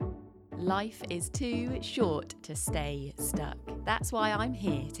Life is too short to stay stuck. That's why I'm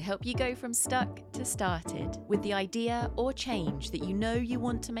here to help you go from stuck to started with the idea or change that you know you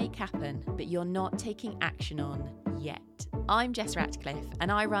want to make happen, but you're not taking action on yet. I'm Jess Ratcliffe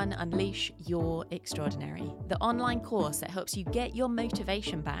and I run Unleash Your Extraordinary, the online course that helps you get your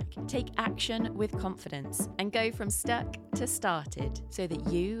motivation back, take action with confidence, and go from stuck to started so that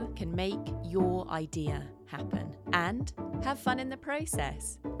you can make your idea happen and have fun in the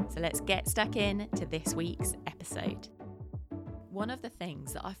process. So let's get stuck in to this week's episode. One of the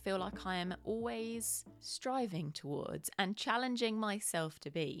things that I feel like I am always striving towards and challenging myself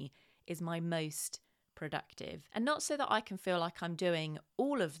to be is my most productive. And not so that I can feel like I'm doing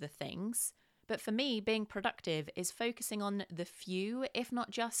all of the things, but for me, being productive is focusing on the few, if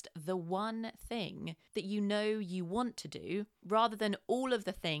not just the one thing that you know you want to do, rather than all of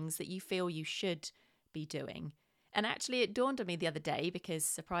the things that you feel you should be doing. And actually it dawned on me the other day because,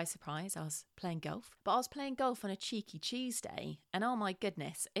 surprise, surprise, I was playing golf. But I was playing golf on a cheeky Tuesday and oh my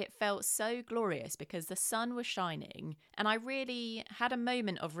goodness, it felt so glorious because the sun was shining and I really had a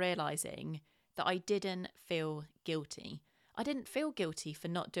moment of realising that I didn't feel guilty. I didn't feel guilty for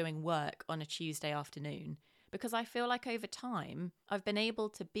not doing work on a Tuesday afternoon because I feel like over time I've been able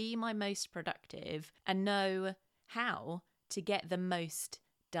to be my most productive and know how to get the most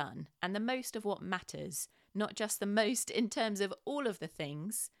done and the most of what matters. Not just the most in terms of all of the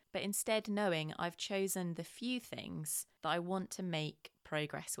things, but instead knowing I've chosen the few things that I want to make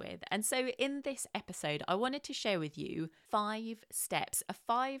progress with. And so in this episode, I wanted to share with you 5 steps, a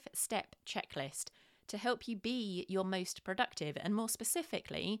 5-step checklist to help you be your most productive and more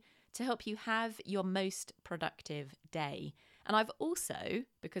specifically, to help you have your most productive day. And I've also,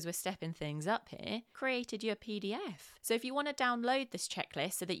 because we're stepping things up here, created you a PDF. So if you want to download this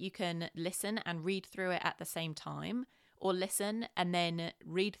checklist so that you can listen and read through it at the same time, or listen and then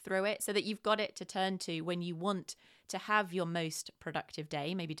read through it so that you've got it to turn to when you want to have your most productive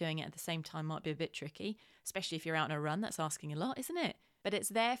day. Maybe doing it at the same time might be a bit tricky, especially if you're out on a run. That's asking a lot, isn't it? But it's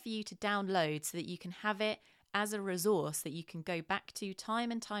there for you to download so that you can have it as a resource that you can go back to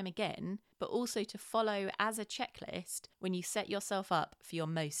time and time again, but also to follow as a checklist when you set yourself up for your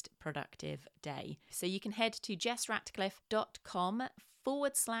most productive day. So you can head to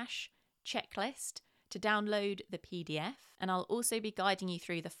jessratcliffe.com/checklist to download the PDF, and I'll also be guiding you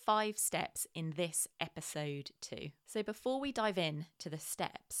through the 5 steps in this episode too. So before we dive in to the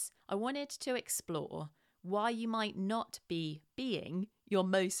steps, I wanted to explore why you might not be being your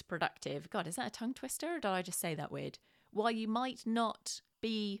most productive. God, is that a tongue twister or did I just say that weird? Why you might not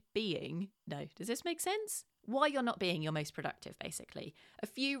be being, no, does this make sense? Why you're not being your most productive, basically. A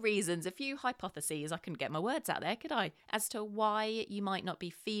few reasons, a few hypotheses, I couldn't get my words out there, could I? As to why you might not be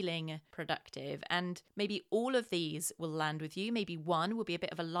feeling productive. And maybe all of these will land with you. Maybe one will be a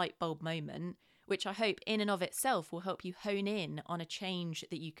bit of a light bulb moment, which I hope in and of itself will help you hone in on a change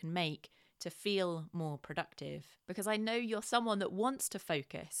that you can make to feel more productive. Because I know you're someone that wants to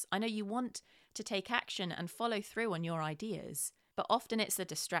focus. I know you want to take action and follow through on your ideas. But often it's the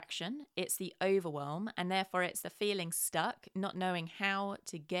distraction, it's the overwhelm, and therefore it's the feeling stuck, not knowing how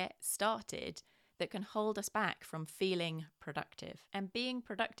to get started that can hold us back from feeling productive. And being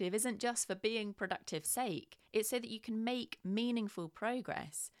productive isn't just for being productive's sake. It's so that you can make meaningful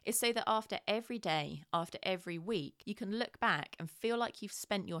progress. It's so that after every day, after every week, you can look back and feel like you've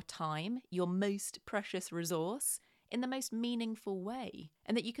spent your time, your most precious resource, in the most meaningful way.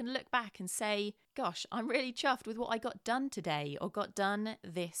 And that you can look back and say, gosh, I'm really chuffed with what I got done today or got done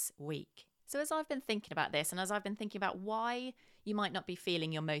this week. So as I've been thinking about this and as I've been thinking about why you might not be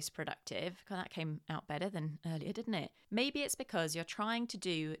feeling your most productive, God, that came out better than earlier, didn't it? Maybe it's because you're trying to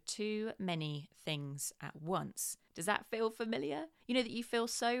do too many things at once. Does that feel familiar? You know, that you feel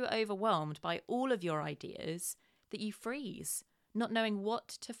so overwhelmed by all of your ideas that you freeze, not knowing what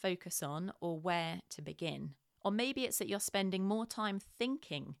to focus on or where to begin. Or maybe it's that you're spending more time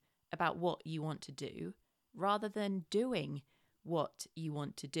thinking about what you want to do rather than doing what you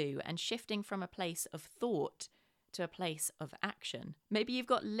want to do and shifting from a place of thought to a place of action. Maybe you've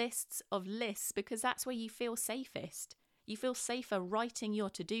got lists of lists because that's where you feel safest. You feel safer writing your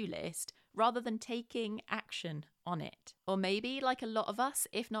to-do list rather than taking action on it. Or maybe, like a lot of us,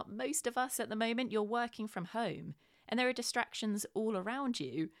 if not most of us at the moment, you're working from home and there are distractions all around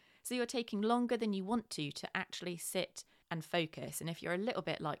you. So you're taking longer than you want to actually sit and focus. And if you're a little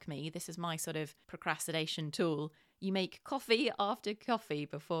bit like me, this is my sort of procrastination tool. You make coffee after coffee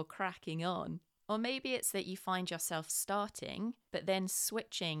before cracking on. Or maybe it's that you find yourself starting, but then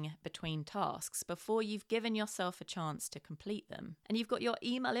switching between tasks before you've given yourself a chance to complete them. And you've got your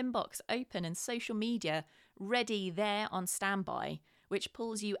email inbox open and social media ready there on standby, which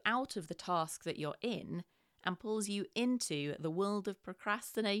pulls you out of the task that you're in and pulls you into the world of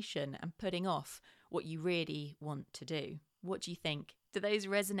procrastination and putting off what you really want to do. What do you think? Do those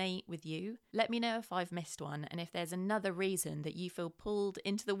resonate with you? Let me know if I've missed one and if there's another reason that you feel pulled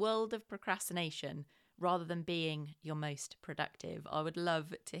into the world of procrastination rather than being your most productive. I would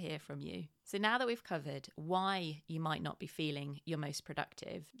love to hear from you. So now that we've covered why you might not be feeling your most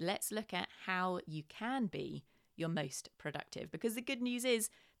productive, let's look at how you can be your most productive. Because the good news is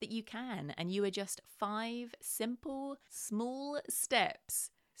that you can, and you are just 5 simple, small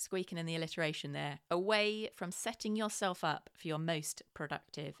steps, squeaking in the alliteration there, away from setting yourself up for your most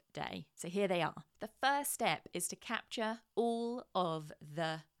productive day. So here they are. The first step is to capture all of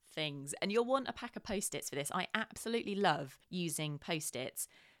the things. And you'll want a pack of Post-its for this. I absolutely love using Post-its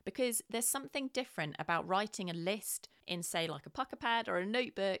because there's something different about writing a list in, say, like a pocket pad or a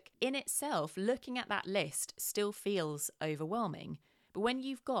notebook. In itself, looking at that list still feels overwhelming. But when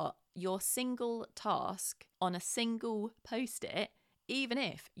you've got your single task on a single Post-it, even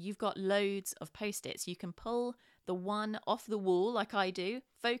if you've got loads of Post-its, you can pull the one off the wall like I do,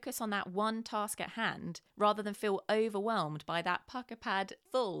 focus on that one task at hand rather than feel overwhelmed by that pocket pad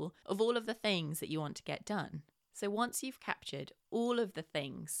full of all of the things that you want to get done. So once you've captured all of the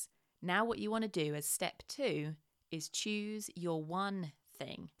things, now what you want to do as step 2 is choose your one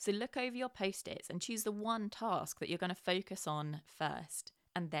thing. So look over your Post-its and choose the one task that you're going to focus on first.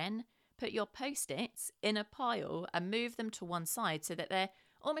 And then put your Post-its in a pile and move them to one side so that they're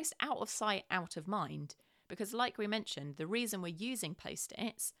almost out of sight, out of mind. Because like we mentioned, the reason we're using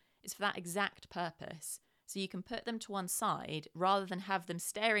Post-its is for that exact purpose. So you can put them to one side rather than have them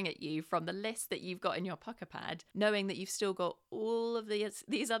staring at you from the list that you've got in your pocket pad, knowing that you've still got all of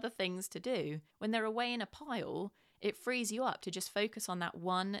these other things to do. When they're away in a pile, it frees you up to just focus on that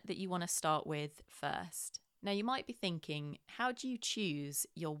one that you want to start with first. Now you might be thinking, how do you choose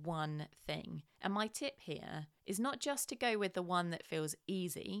your one thing? And my tip here is not just to go with the one that feels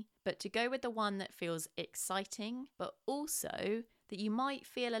easy, but to go with the one that feels exciting, but also that you might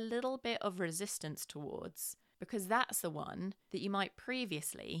feel a little bit of resistance towards, because that's the one that you might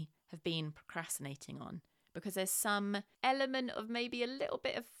previously have been procrastinating on. Because there's some element of maybe a little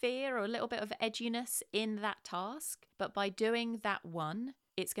bit of fear or a little bit of edginess in that task. But by doing that one,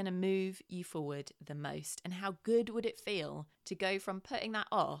 it's going to move you forward the most. And how good would it feel to go from putting that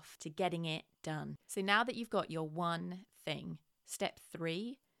off to getting it done? So now that you've got your one thing, step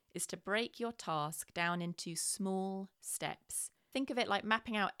 3 is to break your task down into small steps. Think of it like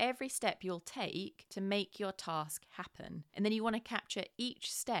mapping out every step you'll take to make your task happen. And then you want to capture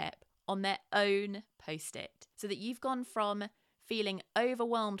each step on their own Post-it so that you've gone from feeling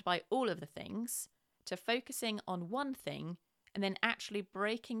overwhelmed by all of the things to focusing on one thing and then actually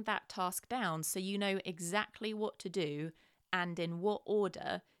breaking that task down so you know exactly what to do and in what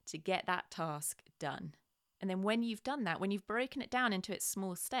order to get that task done. And then when you've done that, when you've broken it down into its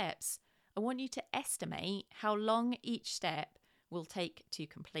small steps, I want you to estimate how long each step will take to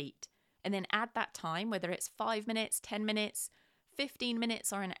complete. And then add that time, whether it's 5 minutes, 10 minutes, 15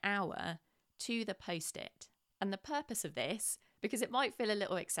 minutes or an hour, to the Post-it. And the purpose of this, because it might feel a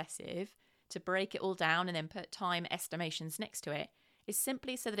little excessive to break it all down and then put time estimations next to it, is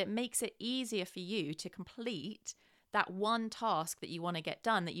simply so that it makes it easier for you to complete that one task that you want to get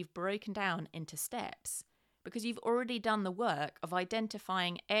done that you've broken down into steps. Because you've already done the work of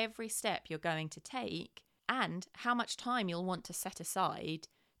identifying every step you're going to take and how much time you'll want to set aside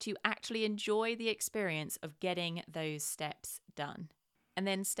to actually enjoy the experience of getting those steps done. And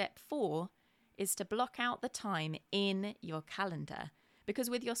then step 4 is to block out the time in your calendar. Because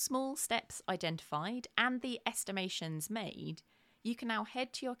with your small steps identified and the estimations made, you can now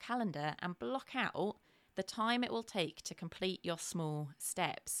head to your calendar and block out the time it will take to complete your small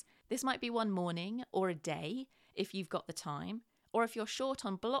steps. This might be one morning or a day if you've got the time, or if you're short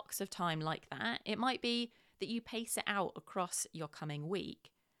on blocks of time like that, it might be that you pace it out across your coming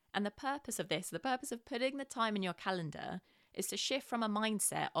week. And the purpose of this, the purpose of putting the time in your calendar, is to shift from a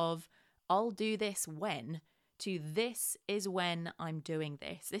mindset of, I'll do this when, to this is when I'm doing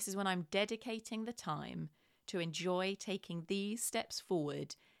this. This is when I'm dedicating the time to enjoy taking these steps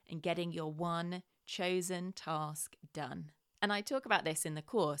forward and getting your one chosen task done. And I talk about this in the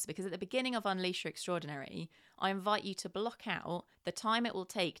course because at the beginning of Unleash Your Extraordinary, I invite you to block out the time it will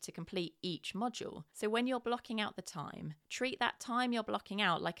take to complete each module. So when you're blocking out the time, treat that time you're blocking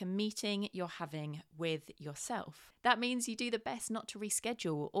out like a meeting you're having with yourself. That means you do the best not to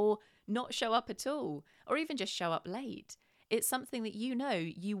reschedule or not show up at all, or even just show up late. It's something that you know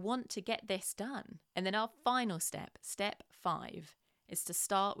you want to get this done. And then our final step, step 5, is to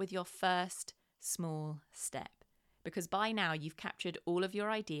start with your first small step. because by now you've captured all of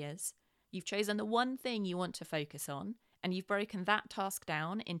your ideas, you've chosen the one thing you want to focus on, and you've broken that task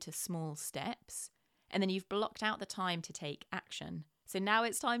down into small steps, and then you've blocked out the time to take action. So now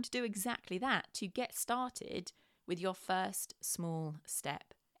it's time to do exactly that, to get started with your first small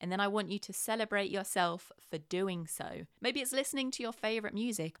step. And then I want you to celebrate yourself for doing so. Maybe it's listening to your favourite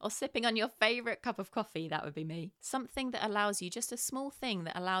music or sipping on your favourite cup of coffee. That would be me. Something that allows you, just a small thing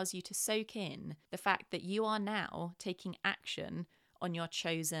that allows you to soak in the fact that you are now taking action on your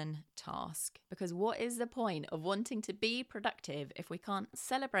chosen task. Because what is the point of wanting to be productive if we can't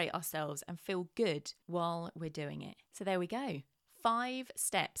celebrate ourselves and feel good while we're doing it? So there we go. 5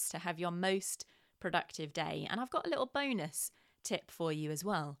 steps to have your most productive day. And I've got a little bonus tip for you as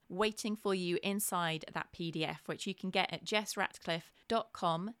well, waiting for you inside that PDF, which you can get at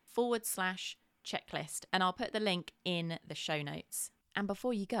jessratcliffe.com/checklist. And I'll put the link in the show notes. And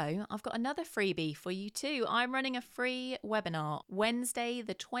before you go, I've got another freebie for you too. I'm running a free webinar Wednesday,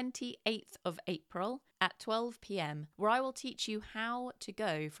 the 28th of April at 12 p.m, where I will teach you how to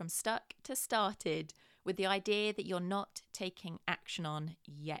go from stuck to started with the idea that you're not taking action on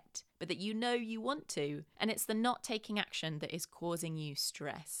yet, but that you know you want to. And it's the not taking action that is causing you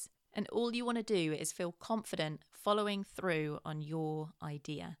stress. And all you want to do is feel confident following through on your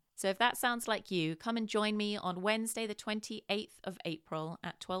idea. So if that sounds like you, come and join me on Wednesday, the 28th of April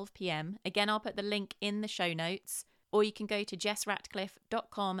at 12 p.m. Again, I'll put the link in the show notes, or you can go to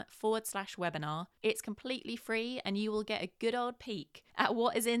jessratcliffe.com/webinar. It's completely free and you will get a good old peek at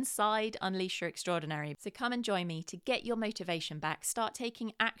what is inside Unleash Your Extraordinary. So come and join me to get your motivation back, start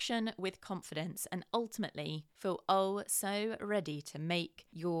taking action with confidence, and ultimately feel oh so ready to make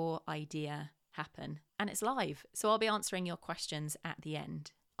your idea happen. And it's live, so I'll be answering your questions at the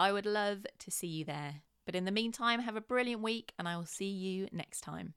end. I would love to see you there. But in the meantime, have a brilliant week and I will see you next time.